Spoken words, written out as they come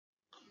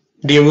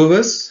Dear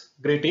viewers,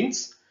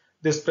 greetings.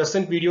 This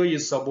present video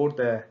is about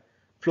the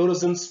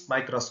fluorescence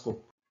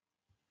microscope.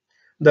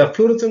 The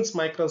fluorescence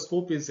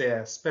microscope is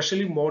a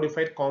specially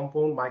modified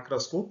compound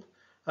microscope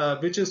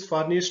which is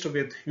furnished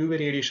with UV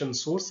radiation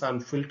source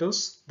and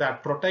filters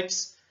that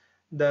protects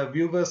the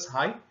viewer's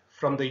eye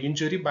from the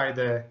injury by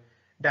the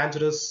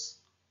dangerous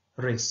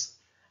rays.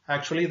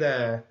 Actually,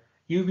 the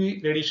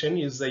UV radiation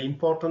is the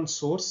important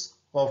source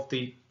of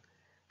the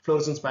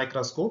fluorescence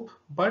microscope,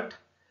 but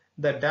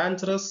the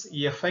dangerous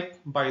effect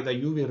by the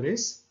UV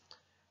rays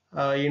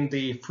in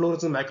the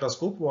fluorescence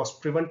microscope was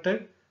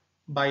prevented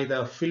by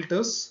the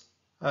filters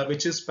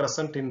which is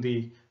present in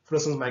the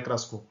fluorescence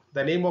microscope.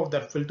 The name of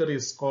that filter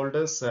is called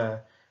as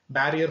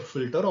barrier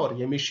filter or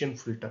emission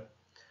filter.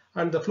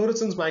 And the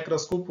fluorescence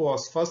microscope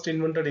was first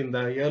invented in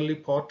the early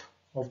part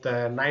of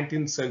the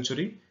 19th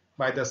century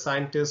by the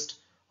scientist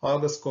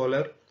August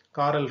Kohler,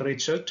 Karl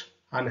Richard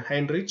and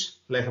Heinrich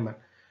Lehmann.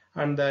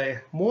 And the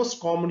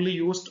most commonly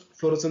used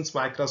fluorescence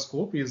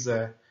microscope is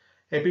a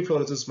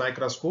epifluorescence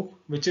microscope,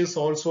 which is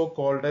also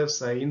called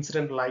as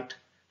incident light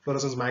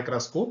fluorescence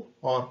microscope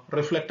or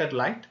reflected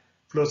light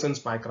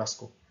fluorescence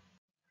microscope.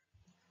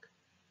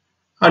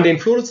 And in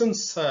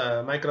fluorescence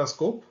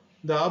microscope,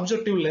 the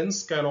objective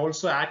lens can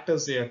also act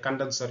as a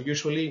condenser.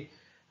 Usually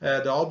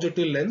the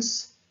objective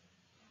lens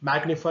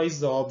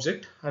magnifies the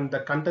object and the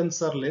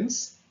condenser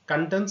lens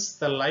condenses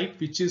the light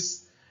which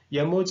is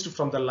emerged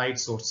from the light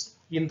source.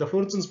 In the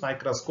fluorescence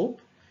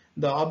microscope,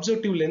 the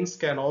objective lens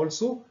can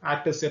also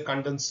act as a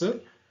condenser,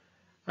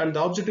 and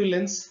the objective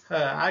lens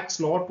acts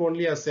not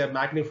only as a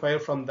magnifier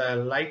from the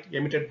light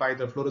emitted by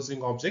the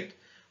fluorescing object,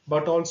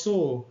 but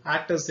also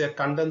act as a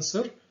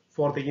condenser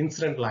for the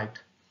incident light.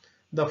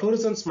 The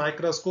fluorescence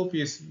microscope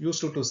is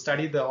used to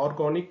study the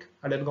organic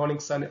and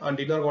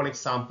inorganic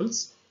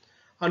samples,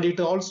 and it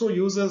also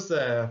uses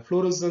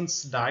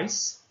fluorescence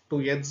dyes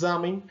to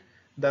examine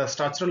the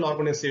structural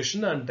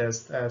organization and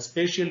the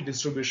spatial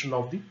distribution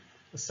of the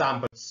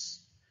samples.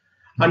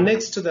 And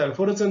next, the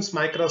fluorescence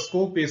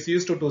microscope is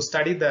used to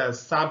study the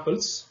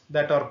samples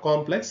that are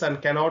complex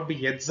and cannot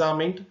be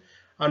examined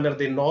under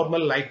the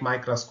normal light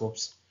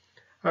microscopes.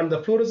 And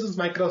the fluorescence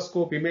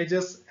microscope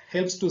images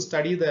helps to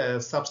study the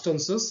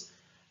substances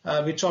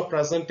which are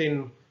present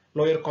in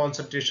lower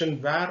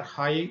concentration where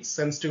high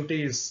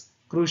sensitivity is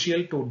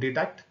crucial to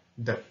detect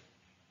them.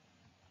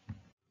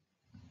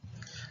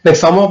 Like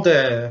some of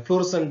the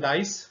fluorescent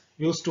dyes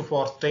used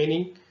for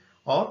staining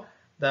are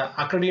the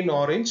acridine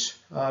orange,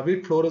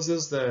 which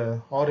fluoresces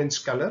the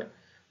orange color.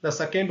 The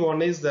second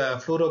one is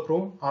the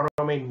fluorochrome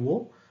aramine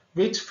O,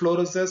 which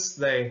fluoresces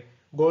the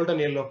golden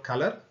yellow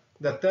color.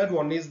 The third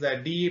one is the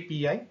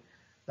DAPI,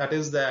 that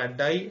is the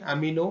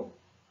diamino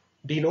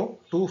dino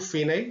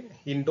 2-phenyl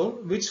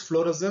indole, which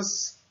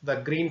fluoresces the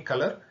green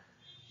color.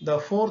 The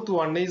fourth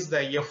one is the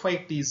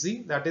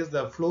FITZ, that is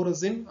the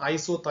fluorescein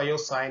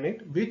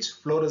isothiocyanate, which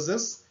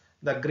fluoresces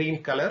the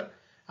green color.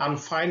 And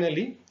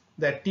finally,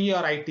 the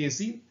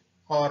TRITZ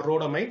or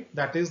rhodamine,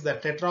 that is the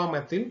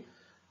tetramethyl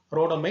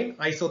rhodamine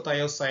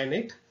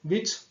isothiocyanate,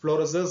 which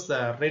fluoresces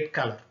the red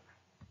color.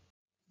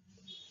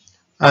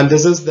 And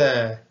this is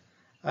the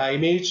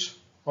image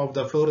of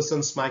the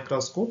fluorescence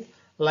microscope.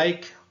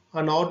 Like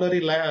an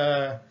ordinary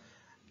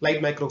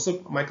light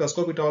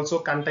microscope, it also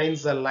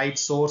contains a light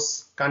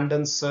source,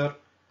 condenser,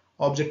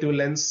 objective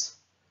lens,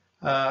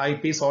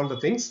 eyepiece, all the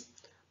things.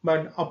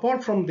 But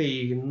apart from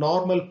the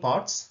normal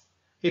parts,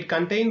 it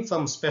contains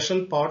some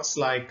special parts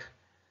like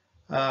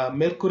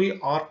mercury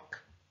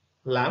arc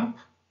lamp,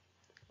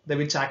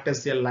 which act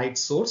as a light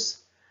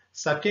source.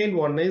 Second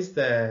one is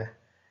the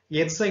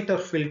exciter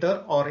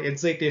filter or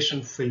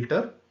excitation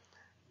filter.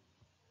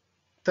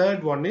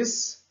 Third one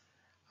is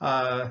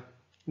the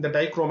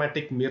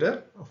dichromatic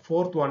mirror.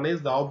 Fourth one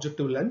is the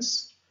objective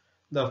lens.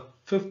 The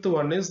fifth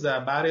one is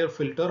the barrier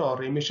filter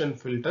or emission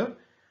filter.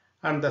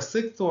 And the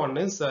sixth one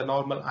is the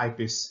normal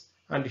eyepiece.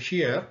 And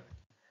here,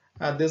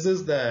 this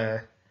is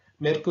the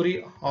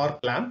mercury arc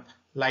lamp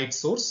light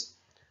source.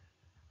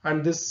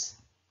 And this,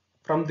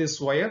 from this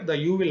wire, the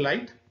UV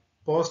light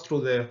passes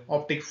through the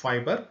optic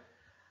fiber.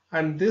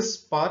 And this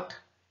part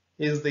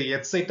is the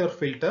exciter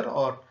filter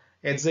or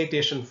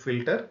excitation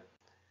filter.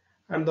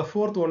 And the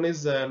fourth one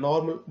is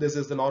normal. This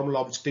is the normal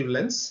objective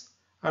lens.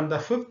 And the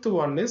fifth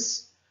one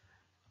is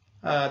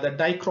the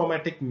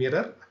dichromatic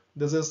mirror.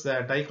 This is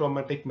the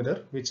dichromatic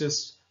mirror, which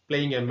is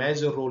playing a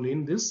major role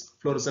in this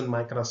fluorescent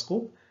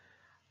microscope.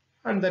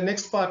 And the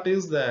next part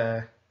is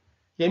the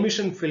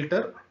emission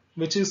filter,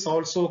 which is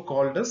also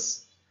called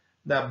as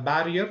the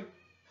barrier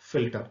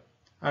filter.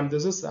 And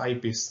this is the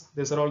eyepiece.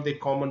 These are all the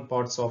common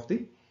parts of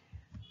the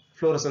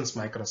fluorescence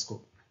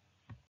microscope.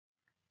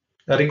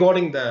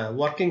 Regarding the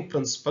working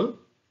principle,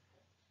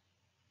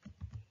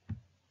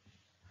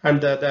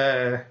 and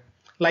the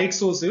light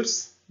source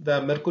is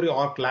the mercury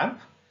arc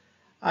lamp,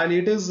 and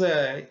it is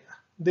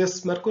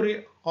this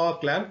mercury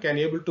arc lamp can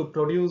able to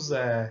produce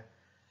a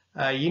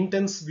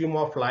intense beam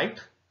of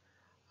light,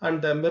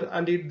 and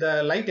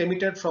the light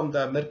emitted from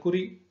the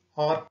mercury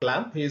arc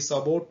lamp is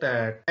about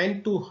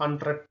 10 to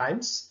 100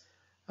 times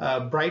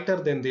brighter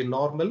than the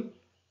normal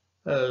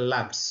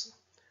lamps.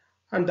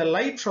 And the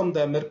light from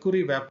the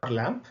mercury vapor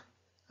lamp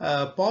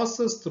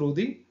passes through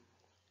the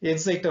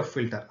exciter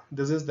filter.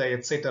 This is the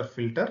exciter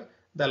filter.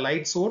 The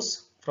light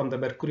source from the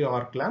mercury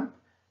arc lamp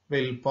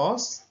will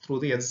pass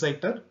through the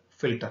exciter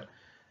filter.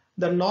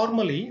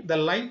 Normally the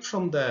light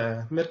from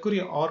the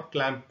mercury arc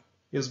lamp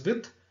is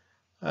with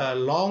a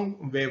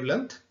long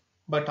wavelength,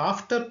 but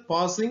after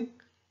passing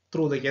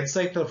through the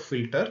exciter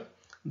filter,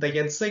 the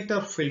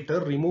exciter filter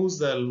removes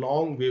the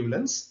long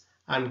wavelengths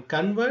and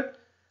convert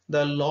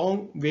the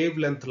long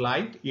wavelength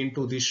light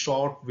into the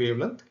short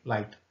wavelength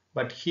light.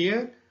 But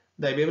here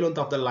the wavelength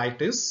of the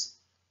light is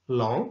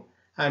long,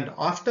 and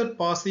after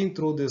passing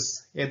through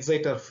this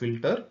exciter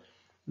filter,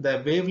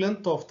 the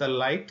wavelength of the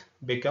light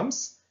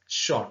becomes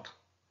short.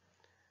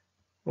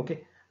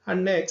 Okay,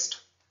 and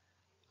next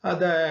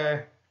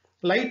the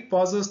light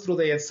passes through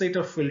the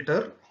exciter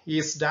filter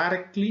is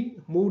directly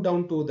moved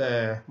down to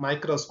the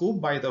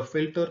microscope by the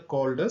filter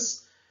called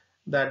as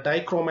the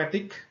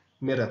dichromatic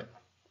mirror.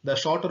 The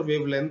shorter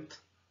wavelength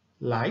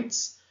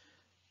lights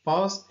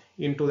pass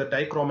into the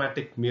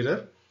dichromatic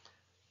mirror,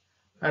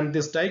 and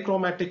this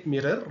dichromatic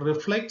mirror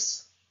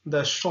reflects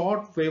the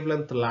short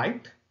wavelength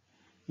light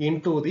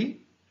into the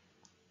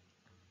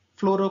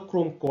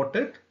fluorochrome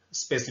coated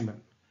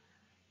specimen.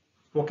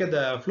 Okay,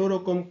 the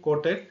fluorochrome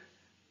coated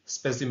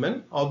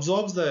specimen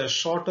absorbs the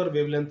shorter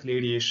wavelength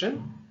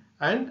radiation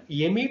and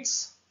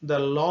emits the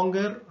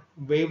longer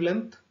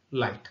wavelength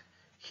light.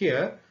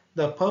 Here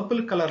the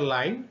purple color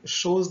line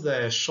shows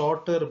the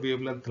shorter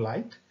wavelength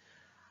light,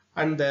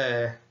 and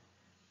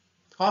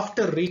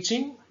after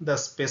reaching the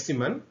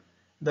specimen,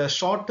 the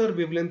shorter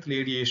wavelength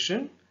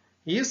radiation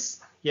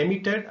is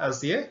emitted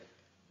as a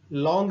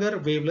longer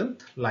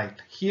wavelength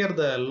light. Here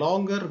the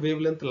longer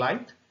wavelength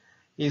light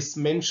is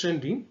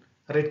mentioned in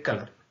red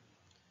color.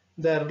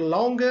 The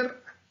longer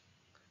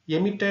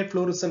emitted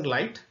fluorescent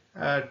light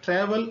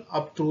travel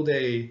up through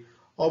the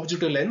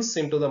objective lens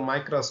into the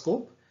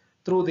microscope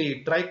through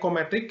the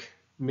dichromatic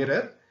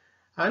mirror,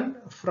 and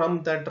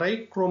from the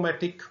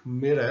dichromatic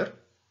mirror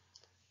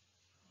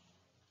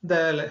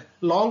the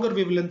longer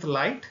wavelength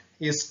light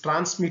is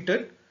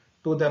transmitted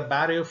to the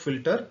barrier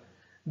filter.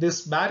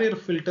 This barrier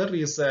filter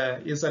is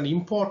an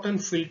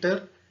important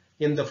filter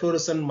in the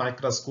fluorescent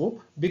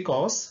microscope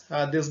because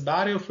this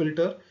barrier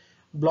filter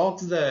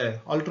blocks the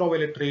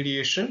ultraviolet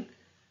radiation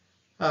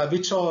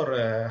which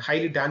are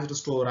highly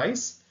dangerous to our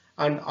eyes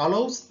and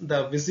allows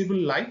the visible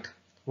light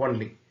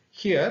only.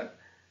 Here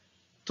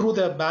through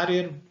the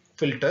barrier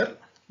filter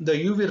the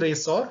UV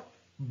rays are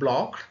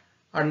blocked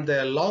and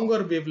the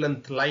longer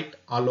wavelength light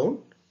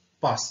alone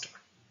passed.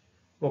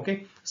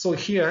 Okay, so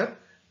here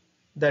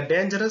the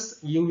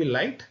dangerous UV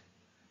light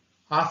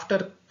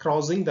after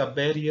crossing the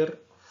barrier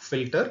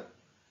filter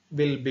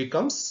will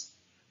becomes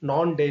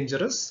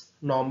non-dangerous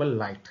normal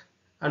light,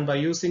 and by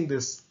using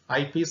this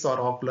eyepiece or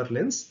ocular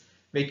lens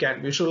we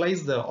can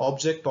visualize the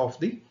object of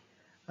the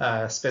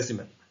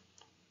specimen.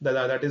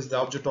 That is the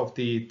object of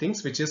the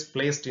things which is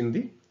placed in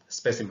the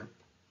specimen.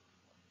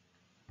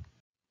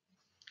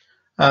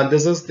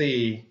 This is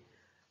the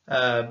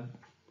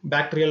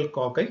bacterial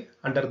cocci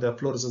under the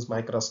fluorescence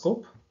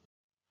microscope,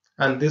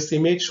 and this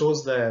image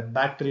shows the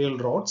bacterial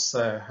rods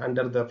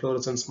under the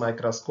fluorescence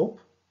microscope,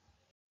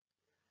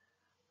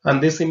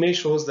 and this image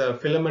shows the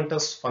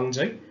filamentous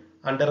fungi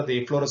under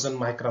the fluorescence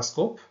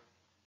microscope.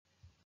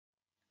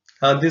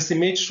 This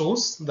image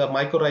shows the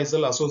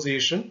mycorrhizal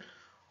association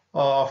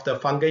of the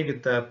fungi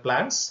with the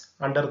plants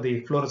under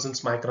the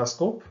fluorescence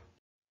microscope.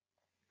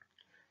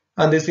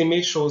 And this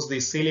image shows the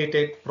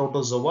ciliated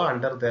protozoa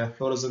under the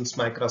fluorescence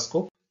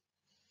microscope.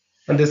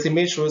 And this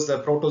image shows the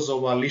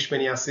protozoa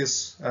LEISHMANIA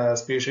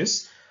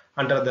species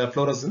under the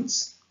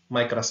fluorescence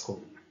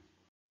microscope.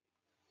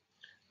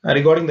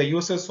 Regarding the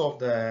uses of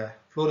the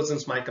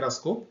fluorescence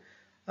microscope,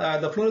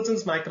 the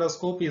fluorescence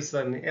microscope is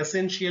an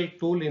essential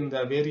tool in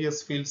the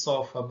various fields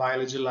of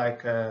biology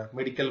like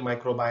medical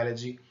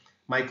microbiology,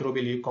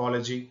 microbial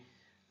ecology,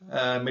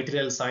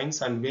 material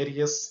science, and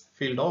various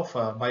field of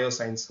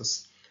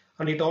biosciences.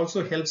 And it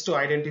also helps to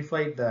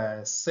identify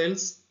the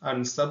cells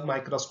and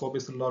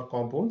submicroscopic cellular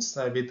compounds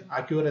with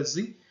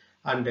accuracy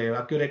and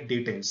accurate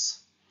details.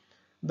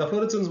 The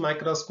fluorescence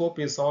microscope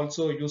is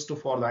also used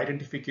for the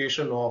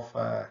identification of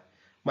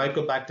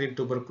Mycobacterium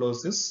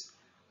tuberculosis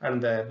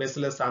and the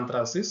Bacillus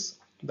anthracis.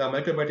 The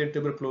Mycobacterium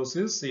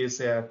tuberculosis is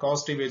a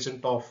causative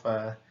agent of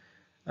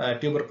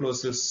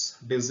tuberculosis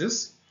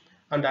disease,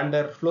 and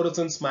under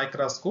fluorescence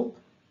microscope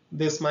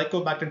this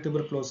Mycobacterium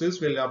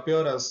tuberculosis will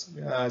appear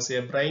as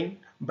a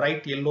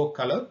bright yellow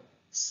color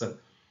cell,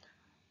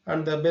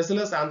 and the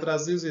Bacillus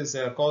anthracis is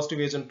a causative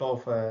agent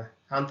of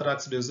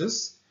anthrax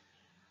disease,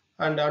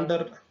 and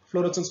under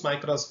fluorescence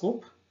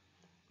microscope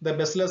the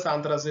Bacillus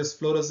anthracis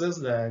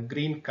fluoresces the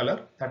green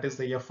color, that is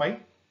the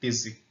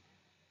FITC.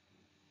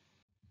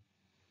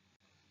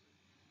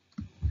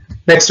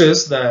 Next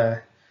is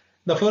the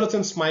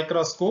fluorescence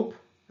microscope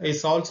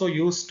is also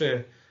used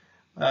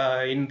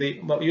by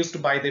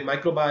the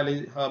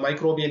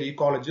microbial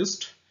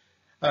ecologist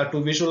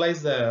to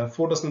visualize the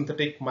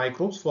photosynthetic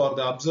microbes for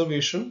the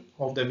observation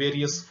of the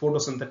various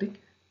photosynthetic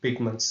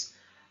pigments.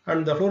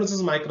 And the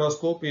fluorescence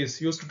microscope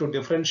is used to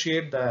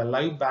differentiate the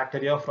live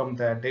bacteria from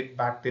the dead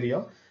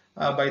bacteria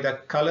by the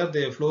color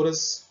they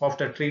fluoresce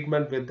after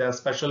treatment with the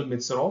special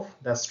mixture of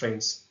the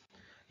strains.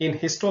 In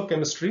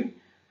histochemistry,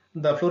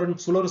 the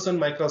fluorescent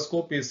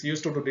microscope is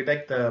used to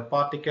detect the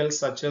particles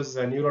such as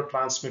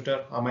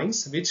neurotransmitter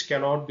amines, which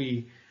cannot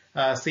be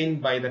seen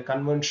by the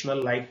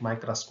conventional light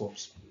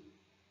microscopes.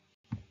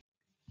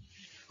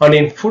 And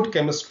in food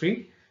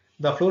chemistry,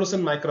 the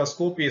fluorescent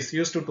microscope is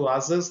used to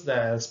assess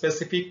the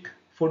specific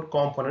food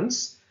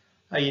components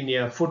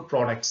in food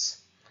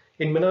products.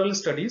 In mineral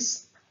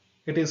studies,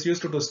 it is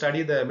used to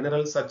study the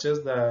minerals such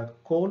as the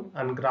coal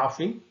and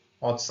graphene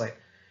oxide.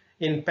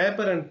 In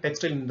paper and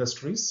textile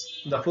industries,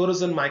 the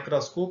fluorescent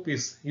microscope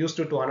is used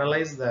to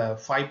analyze the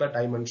fiber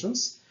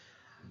dimensions,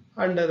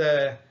 and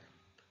the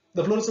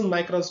fluorescent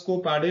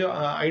microscope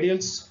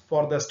ideals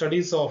for the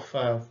studies of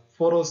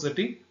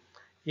porosity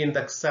in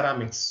the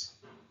ceramics.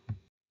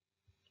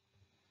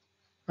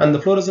 And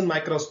the fluorescent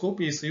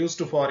microscope is used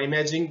for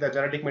imaging the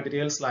genetic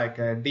materials like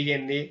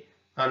DNA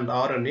and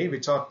RNA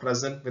which are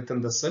present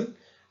within the cell,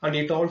 and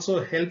it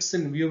also helps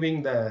in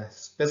viewing the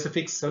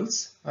specific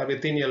cells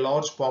within a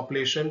large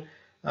population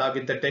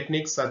with the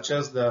techniques such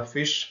as the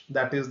FISH,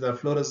 that is the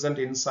fluorescent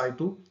in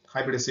situ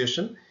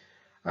hybridization.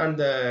 And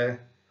the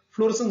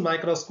fluorescent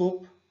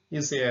microscope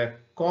is a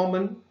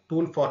common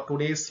tool for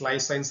today's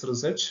life science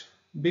research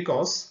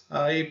because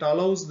it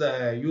allows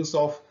the use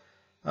of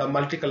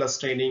multicolor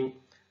staining,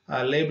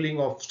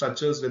 labeling of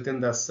structures within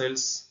the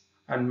cells,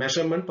 and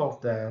measurement of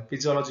the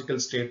physiological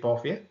state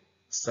of a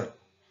cell.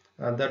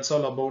 That's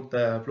all about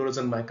the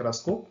fluorescent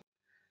microscope.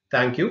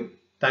 Thank you.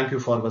 Thank you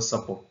for your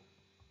support.